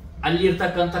ಅಲ್ಲಿ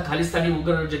ಇರ್ತಕ್ಕಂಥ ಖಾಲಿಸ್ತಾನಿ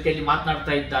ಉಗ್ರರ ಜೊತೆಯಲ್ಲಿ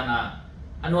ಮಾತನಾಡ್ತಾ ಇದ್ದಾನ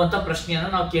ಅನ್ನುವಂಥ ಪ್ರಶ್ನೆಯನ್ನ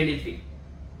ನಾವು ಕೇಳಿದ್ವಿ.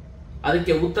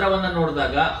 ಅದಕ್ಕೆ ಉತ್ತರವನ್ನ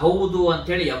ನೋಡಿದಾಗ ಹೌದು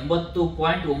ಅಂತೇಳಿ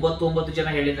 80.99 ಜನ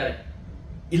ಹೇಳಿದ್ದಾರೆ,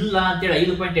 ಇಲ್ಲ ಅಂತೇಳಿ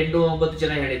 5.89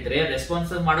 ಜನ ಹೇಳಿದ್ರೆ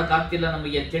ರೆಸ್ಪಾನ್ಸ್ ಮಾಡಕ್ ಆಗ್ತಿಲ್ಲ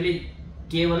ನಮಗೆ ಅಂತೇಳಿ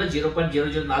ಕೇವಲ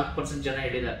 0.004% ಜನ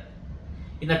ಹೇಳಿದ್ದಾರೆ.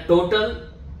 ಇನ್ನು ಟೋಟಲ್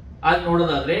ಆಗಿ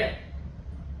ನೋಡೋದಾದ್ರೆ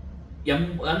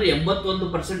ಅಂದ್ರೆ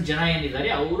 81% ಜನ ಏನಿದ್ದಾರೆ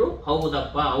ಅವರು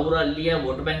ಹೌದಪ್ಪ, ಅವರು ಅಲ್ಲಿಯ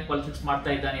ವೋಟ್ ಬ್ಯಾಂಕ್ ಪಾಲಿಟಿಕ್ಸ್ ಮಾಡ್ತಾ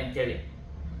ಇದ್ದಾನೆ ಅಂತ ಹೇಳಿ.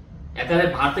 ಯಾಕಂದ್ರೆ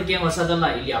ಭಾರತಕ್ಕೆ ಹೊಸದಲ್ಲ,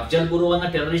 ಇಲ್ಲಿ ಅಫ್ಜಲ್ ಗುರುವನ್ನ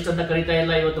ಟೆರರಿಸ್ಟ್ ಅಂತ ಕರೀತಾ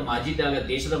ಇಲ್ಲ. ಇವತ್ತು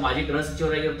ದೇಶದ ಮಾಜಿ ಗೃಹ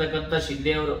ಸಚಿವರಾಗಿರ್ತಕ್ಕಂಥ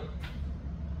ಶಿಂದೆ ಅವರು,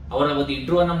 ಅವರ ಒಂದು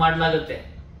ಇಂಟರ್ವ್ಯೂ ಅನ್ನ ಮಾಡಲಾಗುತ್ತೆ.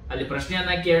 ಅಲ್ಲಿ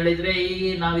ಪ್ರಶ್ನೆಯನ್ನ ಕೇಳಿದ್ರೆ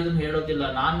ನಾವ್ ಇದನ್ನ ಹೇಳೋದಿಲ್ಲ,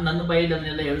 ನನ್ನ ಬಾಯಲ್ಲಿ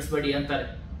ಅದನ್ನೆಲ್ಲ ಹೇಳಿಸ್ಬೇಡಿ ಅಂತಾರೆ.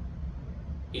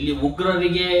 ಇಲ್ಲಿ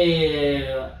ಉಗ್ರರಿಗೆ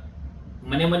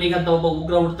ಮನೆಗಂತ ಒಬ್ಬ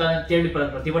ಉಗ್ರ ಹುಡ್ತಾನೆ ಅಂತ ಹೇಳಿ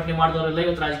ಪ್ರತಿಭಟನೆ ಮಾಡಿದವರೆಲ್ಲ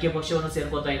ಇವತ್ತು ರಾಜಕೀಯ ಪಕ್ಷವನ್ನು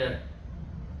ಸೇರ್ಕೋತಾ ಇದ್ದಾರೆ.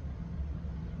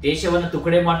 ದೇಶವನ್ನ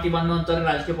ತುಕಡೆ ಮಾಡ್ತೀವಿ ಅನ್ನುವಂಥವ್ರಿಗೆ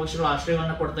ರಾಜಕೀಯ ಪಕ್ಷಗಳು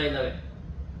ಆಶ್ರಯವನ್ನ ಕೊಡ್ತಾ ಇದ್ದಾವೆ.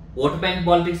 ವೋಟ್ ಬ್ಯಾಂಕ್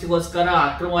ಪಾಲಿಟಿಕ್ಸ್ಗೋಸ್ಕರ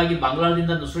ಅಕ್ರಮವಾಗಿ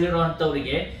ಬಾಂಗ್ಲಾದಿಂದ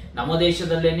ನುಸುಳಿರುವಂತವರಿಗೆ ನಮ್ಮ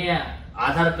ದೇಶದಲ್ಲೇನೆ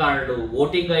Aadhaar card,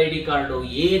 voting ID card,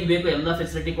 ಏನ್ ಬೇಕು ಎಲ್ಲ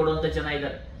ಫೆಸಿಲಿಟಿ ಕೊಡುವಂತ ಜನ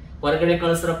ಇದ್ದಾರೆ. ಹೊರಗಡೆ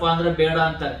ಕಳಿಸ್ರಪ್ಪ ಅಂದ್ರೆ ಬೇಡ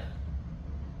ಅಂತಾರೆ.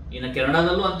 ಇನ್ನು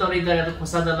ಕೆನಡಾದಲ್ಲೂ ಅಂತವ್ರು ಇದ್ದಾರೆ, ಅದಕ್ಕೆ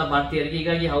ಹೊಸದಲ್ಲ ಭಾರತೀಯರಿಗೆ.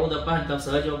 ಹೀಗಾಗಿ ಹೌದಪ್ಪ ಅಂತ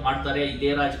ಸಹಜವಾಗಿ ಮಾಡ್ತಾರೆ. ಇದೇ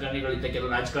ರಾಜಕಾರಣಿಗಳು ಇದ್ದ ಕೆಲವು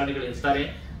ರಾಜಕಾರಣಿಗಳು ಇರ್ತಾರೆ,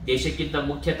 ದೇಶಕ್ಕಿಂತ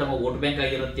ಮುಖ್ಯ ತಮ್ಮ ವೋಟ್ ಬ್ಯಾಂಕ್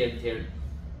ಆಗಿರುತ್ತೆ ಅಂತ ಹೇಳಿ.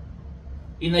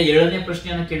 ಇನ್ನು 7ನೇ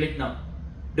ಪ್ರಶ್ನೆಯನ್ನು ಕೇಳಿದ್ ನಾವು,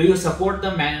 do you support the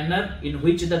manner in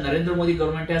which the Narendra Modi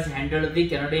government has handled the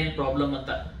Canadian problem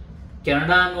ಅಂತ.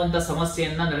 ಕೆನಡಾ ಅನ್ನುವಂಥ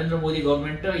ಸಮಸ್ಯೆಯನ್ನ ನರೇಂದ್ರ ಮೋದಿ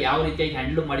ಗವರ್ಮೆಂಟ್ ಯಾವ ರೀತಿಯಾಗಿ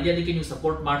ಹ್ಯಾಂಡಲ್ ಮಾಡಿದೆ, ಅದಕ್ಕೆ ನೀವು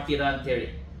ಸಪೋರ್ಟ್ ಮಾಡ್ತೀರಾ ಅಂತ ಹೇಳಿ.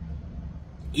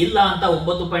 ಇಲ್ಲ ಅಂತ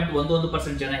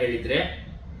 9.11% ಜನ ಹೇಳಿದ್ರೆ,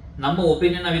 ನಮ್ಮ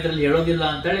ಒಪಿನಿಯನ್ ನಾವು ಇದರಲ್ಲಿ ಹೇಳೋದಿಲ್ಲ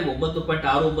ಅಂತ ಹೇಳಿ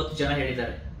 9.69 ಜನ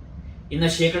ಹೇಳಿದ್ದಾರೆ. ಇನ್ನು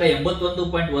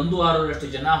 81.16%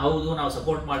 ಜನ ಹೌದು ನಾವು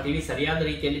ಸಪೋರ್ಟ್ ಮಾಡ್ತೀವಿ, ಸರಿಯಾದ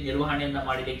ರೀತಿಯಲ್ಲಿ ನಿರ್ವಹಣೆಯನ್ನ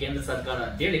ಮಾಡಿದೆ ಕೇಂದ್ರ ಸರ್ಕಾರ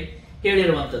ಅಂತೇಳಿ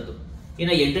ಹೇಳಿರುವಂತದ್ದು.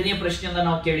 ಇನ್ನು 8ನೇ ಪ್ರಶ್ನೆಯನ್ನ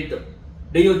ನಾವು ಕೇಳಿದ್ದು,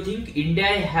 do you think India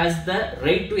has the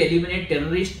right to eliminate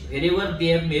terrorist wherever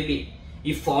there may be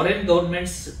if foreign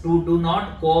governments to do not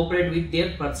cooperate with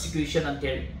their prosecution ಅಂತ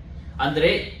ಹೇಳಿ. ಅಂದ್ರೆ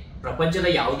ಪ್ರಪಂಚದ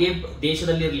ಯಾವುದೇ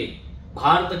ದೇಶದಲ್ಲಿರಲಿ,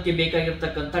 ಭಾರತಕ್ಕೆ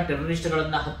ಬೇಕಾಗಿರ್ತಕ್ಕಂಥ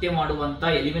ಟೆರರಿಸ್ಟ್ಗಳನ್ನ ಹತ್ಯೆ ಮಾಡುವಂತ,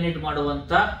 ಎಲಿಮಿನೇಟ್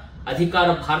ಮಾಡುವಂತ ಅಧಿಕಾರ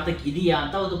ಭಾರತಕ್ಕೆ ಇದೆಯಾ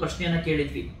ಅಂತ ಒಂದು ಪ್ರಶ್ನೆಯನ್ನ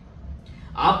ಕೇಳಿದ್ವಿ.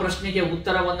 ಆ ಪ್ರಶ್ನೆಗೆ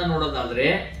ಉತ್ತರವನ್ನ ನೋಡೋದಾದ್ರೆ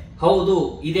ಹೌದು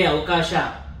ಇದೆ ಅವಕಾಶ.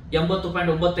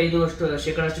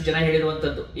 80.95% ಜನ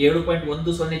ಹೇಳಿರುವಂತದ್ದು,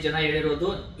 7.10 ಜನ ಹೇಳಿರೋದು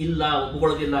ಇಲ್ಲ,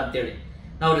 ಒಪ್ಪಿಕೊಳ್ಳೋದಿಲ್ಲ ಅಂತೇಳಿ,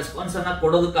 ನಾವು ರೆಸ್ಪಾನ್ಸ್ ಅನ್ನ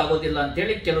ಕೊಡೋದಕ್ಕಾಗೋದಿಲ್ಲ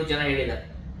ಅಂತೇಳಿ ಕೆಲವು ಜನ ಹೇಳಿದ್ದಾರೆ.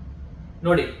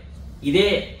 ನೋಡಿ, ಇದೇ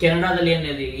ಕೆನಡಾದಲ್ಲಿ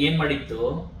ಏನ್ ಮಾಡಿತ್ತು,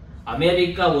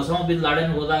 ಅಮೆರಿಕ ಒಸಾಮಾ ಬಿನ್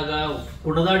ಲಾಡೆನ್ ಹೋದಾಗ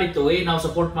ಕುಣಿದಾಡಿತ್ತು, ನಾವು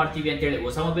ಸಪೋರ್ಟ್ ಮಾಡ್ತೀವಿ ಅಂತ ಹೇಳಿ.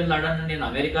 ಒಸಾಮಾ ಬಿನ್ ಲಾಡೆನ್ ನೀನು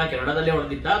ಅಮೆರಿಕ ಕೆನಡಾದಲ್ಲೇ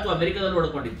ಹೊಡೆದಿದ್ದ ಅಥವಾ ಅಮೆರಿಕದಲ್ಲಿ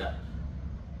ಹೊಡ್ಕೊಂಡಿದ್ದ?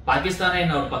 ಪಾಕಿಸ್ತಾನ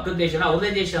ಏನು ಅವ್ರ ಪಕ್ಕದ ದೇಶನ,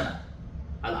 ಅವ್ರದೇ ದೇಶನ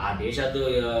ಅಲ್ಲ. ಆ ದೇಶದ್ದು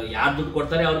ಯಾರು ದುಡ್ಡು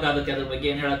ಕೊಡ್ತಾರೆ ಅವ್ರಿಗಾಗುತ್ತೆ, ಅದ್ರ ಬಗ್ಗೆ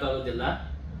ಏನ್ ಹೇಳಕ್ಕಾಗೋದಿಲ್ಲ.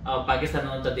 ಪಾಕಿಸ್ತಾನ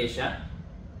ಅನ್ನುವಂಥ ದೇಶ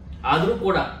ಆದ್ರೂ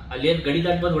ಕೂಡ ಅಲ್ಲಿ ಏನ್ ಗಡಿ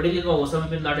ದಾಟಿ ಬಂದು ಹೊಡಿಲಿಲ್ವಾ ಒಸಾಮಾ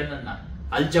ಬಿನ್ ಲಾಡೆನ್ ಅನ್ನ?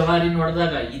 ಅಲ್ ಜವಾರಿನ್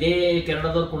ಹೊಡೆದಾಗ ಇದೇ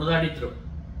ಕೆನಡಾದವ್ರು ಕುಣಿದಾಡಿದ್ರು.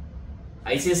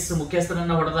 ಐಸಿಸ್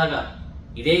ಮುಖ್ಯಸ್ಥರನ್ನ ಹೊಡೆದಾಗ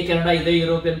ಇದೇ ಕೆನಡಾ, ಇದೇ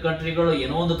ಯುರೋಪಿಯನ್ ಕಂಟ್ರಿಗಳು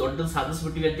ಏನೋ ಒಂದು ದೊಡ್ಡದು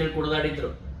ಸಾಧಿಸ್ಬಿಟ್ಟಿವಿ ಅಂತೇಳಿ ಕುಣಿದಾಡಿದ್ರು.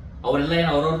 ಅವರೆಲ್ಲ ಏನು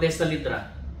ಅವ್ರವ್ರ ದೇಶದಲ್ಲಿ ಇದ್ರ?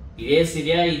 ಇದೇ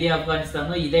ಸಿರಿಯಾ, ಇದೇ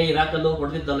ಅಫ್ಘಾನಿಸ್ತಾನ, ಇದೇ ಇರಾಕ್ ಅಲ್ಲೂ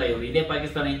ಹೊಡೆದಿದ್ದಲ್ಲ ಇವ್ರು, ಇದೇ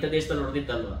ಪಾಕಿಸ್ತಾನ ಇಂಥ ದೇಶದಲ್ಲಿ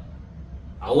ಹೊಡೆದಿದ್ದಲ್ವ?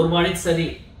 ಅವ್ರು ಮಾಡಿದ್ ಸರಿ,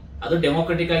 ಅದು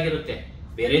ಡೆಮೋಕ್ರೆಟಿಕ್ ಆಗಿರುತ್ತೆ.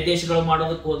 ಬೇರೆ ದೇಶಗಳು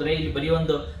ಮಾಡೋದಕ್ಕೆ ಹೋದ್ರೆ ಇಲ್ಲಿ ಬರೀ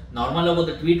ಒಂದು ನಾರ್ಮಲ್ ಆಗಿ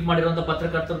ಒಂದು ಟ್ವೀಟ್ ಮಾಡಿರುವಂತ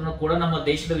ಪತ್ರಕರ್ತರನ್ನು ಕೂಡ ನಮ್ಮ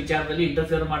ದೇಶದ ವಿಚಾರದಲ್ಲಿ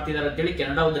ಇಂಟರ್ಫಿಯರ್ ಮಾಡ್ತಿದ್ದಾರೆ ಅಂತೇಳಿ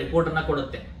ಕೆನಡಾ ಒಂದು ರಿಪೋರ್ಟ್ ಅನ್ನ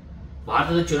ಕೊಡುತ್ತೆ.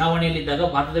 ಭಾರತದ ಚುನಾವಣೆಯಲ್ಲಿದ್ದಾಗ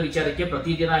ಭಾರತದ ವಿಚಾರಕ್ಕೆ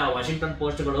ಪ್ರತಿದಿನ ವಾಷಿಂಗ್ಟನ್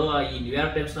ಪೋಸ್ಟ್ಗಳು, ಈ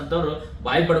ನ್ಯೂಯಾರ್ಕ್ ಟೈಮ್ಸ್ ಅಂತವ್ರು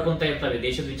ಬಾಯಿ ಪಡ್ಕೊಂತ ಇರ್ತವೆ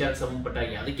ದೇಶದ ವಿಚಾರಕ್ಕೆ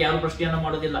ಸಂಬಂಧಪಟ್ಟಾಗಿ. ಅದಕ್ಕೆ ಯಾರು ಪ್ರಶ್ನೆಯನ್ನ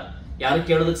ಮಾಡೋದಿಲ್ಲ, ಯಾರು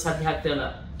ಕೇಳೋದಕ್ಕೆ ಸಾಧ್ಯ ಆಗ್ತಾ ಇಲ್ಲ.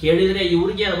 ಕೇಳಿದ್ರೆ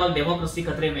ಇವ್ರಿಗೆ ಅವಾಗ ಡೆಮೋಕ್ರಸಿ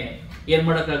ಖತ್ರೆ ಮೇ ಏನ್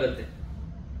ಮಾಡಕ್ಕಾಗತ್ತೆ?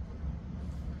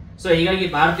 ಸೊ ಹೀಗಾಗಿ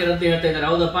ಭಾರತೀಯರಂತ ಹೇಳ್ತಾ ಇದ್ದಾರೆ,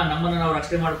 ಹೌದಪ್ಪ ನಮ್ಮನ್ನು ನಾವು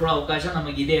ರಕ್ಷಣೆ ಮಾಡ್ಕೊಳ್ಳೋ ಅವಕಾಶ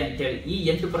ನಮಗಿದೆ ಅಂತೇಳಿ. ಈ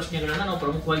 8 ಪ್ರಶ್ನೆಗಳನ್ನ ನಾವು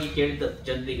ಪ್ರಮುಖವಾಗಿ ಕೇಳಿದ್ದ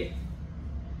ಜನರಿಗೆ.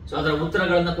 ಸೊ ಅದರ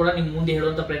ಉತ್ತರಗಳನ್ನ ಕೂಡ ನಿಮ್ ಮುಂದೆ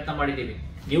ಹೇಳುವಂತ ಪ್ರಯತ್ನ ಮಾಡಿದ್ದೀವಿ.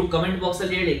 ನೀವು ಕಮೆಂಟ್ ಬಾಕ್ಸ್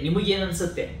ಅಲ್ಲಿ ಹೇಳಿ, ನಿಮಗೇನ್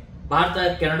ಅನ್ಸುತ್ತೆ? ಭಾರತ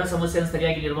ಕೆನಡಾ ಸಮಸ್ಯೆಯನ್ನು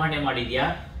ಸರಿಯಾಗಿ ನಿರ್ವಹಣೆ ಮಾಡಿದ್ಯಾ?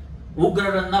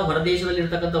 ಉಗ್ರರನ್ನ, ಹೊರದೇಶದಲ್ಲಿ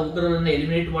ಇರ್ತಕ್ಕಂಥ ಉಗ್ರರನ್ನ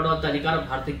ಎಲಿಮಿನೇಟ್ ಮಾಡುವಂತ ಅಧಿಕಾರ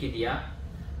ಭಾರತಕ್ಕಿದೆಯಾ?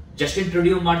 ಜಸ್ಟಿನ್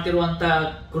ಟ್ರುಡಿಯೋ ಮಾಡ್ತಿರುವಂತ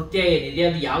ಕೃತ್ಯ ಏನಿದೆ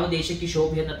ಅದು ಯಾವ ದೇಶಕ್ಕೆ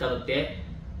ಶೋಭೆಯನ್ನ ತರುತ್ತೆ?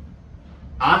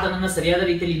 ಆತನನ್ನ ಸರಿಯಾದ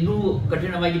ರೀತಿಯಲ್ಲಿ ಇನ್ನೂ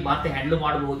ಕಠಿಣವಾಗಿ ಭಾರತ ಹ್ಯಾಂಡಲ್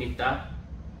ಮಾಡಬಹುದಿತ್ತ?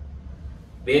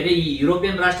 ಬೇರೆ ಈ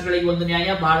ಯುರೋಪಿಯನ್ ರಾಷ್ಟ್ರಗಳಿಗೆ ಒಂದು ನ್ಯಾಯ,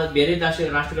 ಬೇರೆ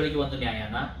ರಾಷ್ಟ್ರಗಳಿಗೆ ಒಂದು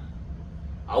ನ್ಯಾಯನ?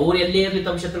 ಅವ್ರು ಎಲ್ಲೇ ಇರಲಿ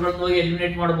ತಮ್ಮ ಶತ್ರುಗಳನ್ನು ಹೋಗಿ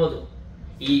ಎಲಿಮಿನೇಟ್ ಮಾಡಬಹುದು.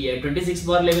 ಈ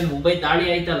 26/11 ಮುಂಬೈ ದಾಳಿ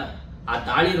ಆಯ್ತಲ್ಲ, ಆ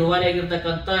ದಾಳಿ ರೂವಾರಿ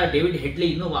ಆಗಿರ್ತಕ್ಕಂಥ ಡೇವಿಡ್ ಹೆಡ್ಲಿ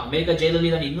ಇನ್ನೂ ಅಮೆರಿಕ ಜೈಲಲ್ಲಿ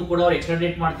ಇದ್ದಾನೆ, ಇನ್ನೂ ಕೂಡ ಅವ್ರು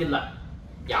ಎಕ್ಸ್ಟ್ರಾಡೇಟ್ ಮಾಡ್ತಿಲ್ಲ.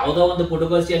 ಯಾವುದೋ ಒಂದು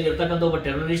ಪುಟಗೋಸಿಯಲ್ಲಿ ಇರ್ತಕ್ಕಂಥ ಒಬ್ಬ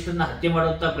ಟೆರರಿಸ್ಟ್ ಅನ್ನ ಹತ್ಯೆ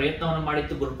ಮಾಡುವಂತ ಪ್ರಯತ್ನವನ್ನು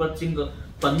ಮಾಡಿತ್ತು ಗುರುಪ್ರತ್ ಸಿಂಗ್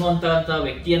ಪನ್ನು ಅಂತ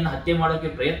ವ್ಯಕ್ತಿಯನ್ನ ಹತ್ಯೆ ಮಾಡೋಕೆ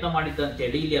ಪ್ರಯತ್ನ ಮಾಡಿದ್ದು ಅಂತ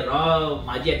ಹೇಳಿ ಇಲ್ಲಿ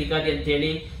ಮಾಜಿ ಅಧಿಕಾರಿ ಅಂತ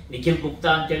ಹೇಳಿ ನಿಖಿಲ್ ಗುಪ್ತಾ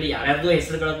ಅಂತ ಹೇಳಿ ಯಾರ್ಯಾರ್ದೋ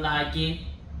ಹೆಸರುಗಳನ್ನ ಹಾಕಿ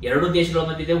ಎರಡು ದೇಶಗಳ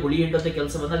ಮಧ್ಯೆ ಹುಳಿ ಹಿಂಡೋದ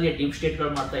ಕೆಲಸವನ್ನ ಅಲ್ಲಿ ಡೀಪ್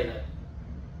ಸ್ಟೇಟ್ಗಳು ಮಾಡ್ತಾ ಇದ್ದಾರೆ.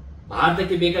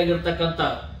 ಭಾರತಕ್ಕೆ ಬೇಕಾಗಿರ್ತಕ್ಕಂಥ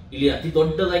ಇಲ್ಲಿ ಅತಿ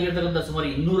ದೊಡ್ಡದಾಗಿರ್ತಕ್ಕಂಥ ಸುಮಾರು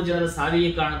 200 ಜನರ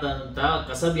ಸಾವಿಗೆ ಕಾರಣದಂತ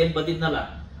ಕಸಬ್ ಏನ್ ಬಂದಿದ್ನಲ್ಲ,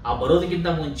 ಆ ಬರೋದಕ್ಕಿಂತ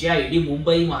ಮುಂಚೆ ಇಡೀ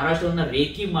ಮುಂಬೈ ಮಹಾರಾಷ್ಟ್ರವನ್ನ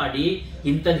ರೇಖಿ ಮಾಡಿ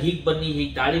ಇಂಥದ್ ಹೀಗ್ ಬನ್ನಿ,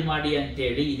 ಹೀಗ್ ದಾಳಿ ಮಾಡಿ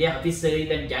ಅಂತೇಳಿ ಇದೇ ಹಫೀಸ್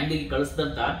ಸಯೀದ್ ಅಂಡ್ ಗ್ಯಾಂಗ್ ಗೆ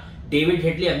ಕಳಿಸಿದಂತ David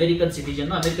Headley American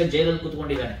citizen, American ಜೈಲಲ್ಲಿ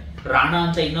ಕೂತ್ಕೊಂಡಿದ್ದಾನೆ. ರಾಣಾ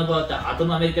ಅಂತ ಇನ್ನೊಬ್ಬ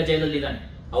ಆತನು ಅಮೆರಿಕ ಜೈಲಲ್ಲಿ ಇದ್ದಾನೆ.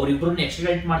 ಅವ್ರಿಬ್ರನ್ನ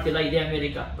ಎಕ್ಸ್ಟ್ರಾಡೇಟ್ ಮಾಡ್ತಿಲ್ಲ ಇದೇ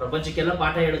ಅಮೆರಿಕ. ಪ್ರಪಂಚಕ್ಕೆಲ್ಲ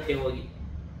ಪಾಠ ಹೇಳುತ್ತೆ ಹೋಗಿ.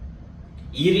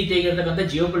 ಈ ರೀತಿಯಾಗಿರ್ತಕ್ಕಂಥ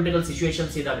ಜಿಯೋ ಪೊಲಿಟಿಕಲ್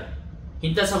ಸಿಚುವೇಶನ್ಸ್ ಇದಾವೆ.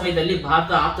 ಇಂಥ ಸಮಯದಲ್ಲಿ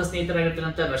ಭಾರತ ಆಪ್ತ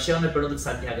ಸ್ನೇಹಿತರಾಗಿರ್ತಕ್ಕಂಥ ರಷ್ಯಾವನ್ನ ಬಿಡೋದಕ್ಕೆ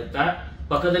ಸಾಧ್ಯ ಆಗುತ್ತಾ?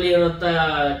 ಪಕ್ಕದಲ್ಲಿ ಇರುವಂತ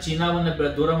ಚೀನಾವನ್ನ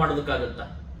ದೂರ ಮಾಡೋದಕ್ಕಾಗುತ್ತಾ?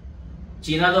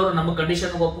 ಚೀನಾದವರು ನಮ್ಮ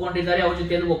ಕಂಡೀಷನ್ ಒಪ್ಪಿಕೊಂಡಿದ್ದಾರೆ, ಅವ್ರ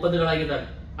ಜೊತೆಯಲ್ಲಿ ಒಪ್ಪಂದಗಳಾಗಿದ್ದಾರೆ.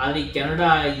 ಆದ್ರೆ ಈ ಕೆನಡಾ,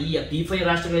 ಈ P5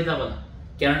 ರಾಷ್ಟ್ರಗಳಿದಾವಲ್ಲ,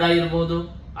 ಕೆನಡಾ ಇರ್ಬೋದು,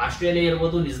 ಆಸ್ಟ್ರೇಲಿಯಾ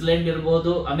ಇರ್ಬೋದು, ನ್ಯೂಜಿಲೆಂಡ್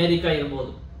ಇರ್ಬೋದು, ಅಮೆರಿಕ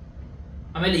ಇರ್ಬೋದು,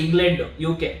 ಆಮೇಲೆ ಇಂಗ್ಲೆಂಡ್,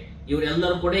 UK,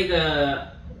 ಇವರೆಲ್ಲರೂ ಕೂಡ ಈಗ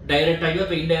ಡೈರೆಕ್ಟ್ ಆಗಿ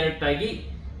ಅಥವಾ ಇಂಡೈರೆಕ್ಟ್ ಆಗಿ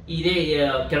ಇದೇ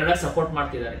ಕೆನಡಾ ಸಪೋರ್ಟ್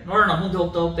ಮಾಡ್ತಿದ್ದಾರೆ. ನೋಡೋಣ ಮುಂದೆ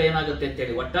ಹೋಗ್ತಾ ಹೋಗ್ತಾ ಏನಾಗುತ್ತೆ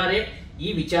ಅಂತೇಳಿ. ಒಟ್ಟಾರೆ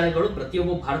ಈ ವಿಚಾರಗಳು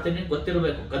ಪ್ರತಿಯೊಬ್ಬ ಭಾರತೀಯನಿಗೂ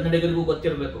ಗೊತ್ತಿರಬೇಕು, ಕನ್ನಡಿಗರಿಗೂ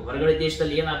ಗೊತ್ತಿರಬೇಕು. ಹೊರಗಡೆ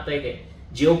ದೇಶದಲ್ಲಿ ಏನಾಗ್ತಾ ಇದೆ,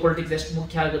 ಜಿಯೋ ಪೊಲಿಟಿಕ್ಸ್ ಎಷ್ಟು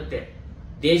ಮುಖ್ಯ ಆಗುತ್ತೆ,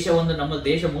 ನಮ್ಮ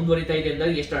ದೇಶ ಮುಂದುವರಿತಾ ಇದೆ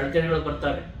ಅಂದಾಗ ಎಷ್ಟು ಅಡಚಣೆಗಳು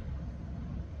ಬರ್ತವೆ.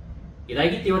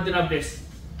 ಇದಾಗಿತ್ತು ಇವತ್ತಿನ ಅಪ್ಡೇಟ್ಸ್.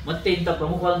 ಮತ್ತೆ ಇಂಥ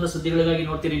ಪ್ರಮುಖವಾದಂತಹ ಸುದ್ದಿಗಳಿಗಾಗಿ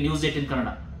ನೋಡ್ತೀರಿ News18 ಕನ್ನಡ.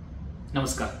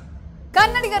 ನಮಸ್ಕಾರ.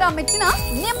 ಕನ್ನಡಿಗರ ಮೆಚ್ಚಿನ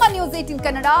ನಿಮ್ಮ News18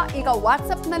 ಕನ್ನಡ ಈಗ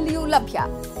ವಾಟ್ಸ್ಆಪ್ನಲ್ಲಿಯೂ ಲಭ್ಯ.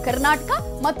 ಕರ್ನಾಟಕ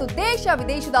ಮತ್ತು ದೇಶ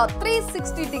ವಿದೇಶದ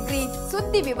 360 ಡಿಗ್ರಿ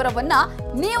ಸುದ್ದಿ ವಿವರವನ್ನ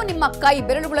ನೀವು ನಿಮ್ಮ ಕೈ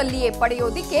ಬೆರಳುಗಳಲ್ಲಿಯೇ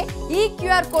ಪಡೆಯೋದಿಕ್ಕೆ ಈ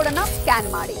QR ಕೋಡ್ ಅನ್ನ ಸ್ಕ್ಯಾನ್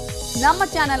ಮಾಡಿ. ನಮ್ಮ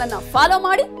ಚಾನೆಲ್ ಅನ್ನ ಫಾಲೋ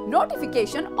ಮಾಡಿ,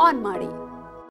 ನೋಟಿಫಿಕೇಶನ್ ಆನ್ ಮಾಡಿ.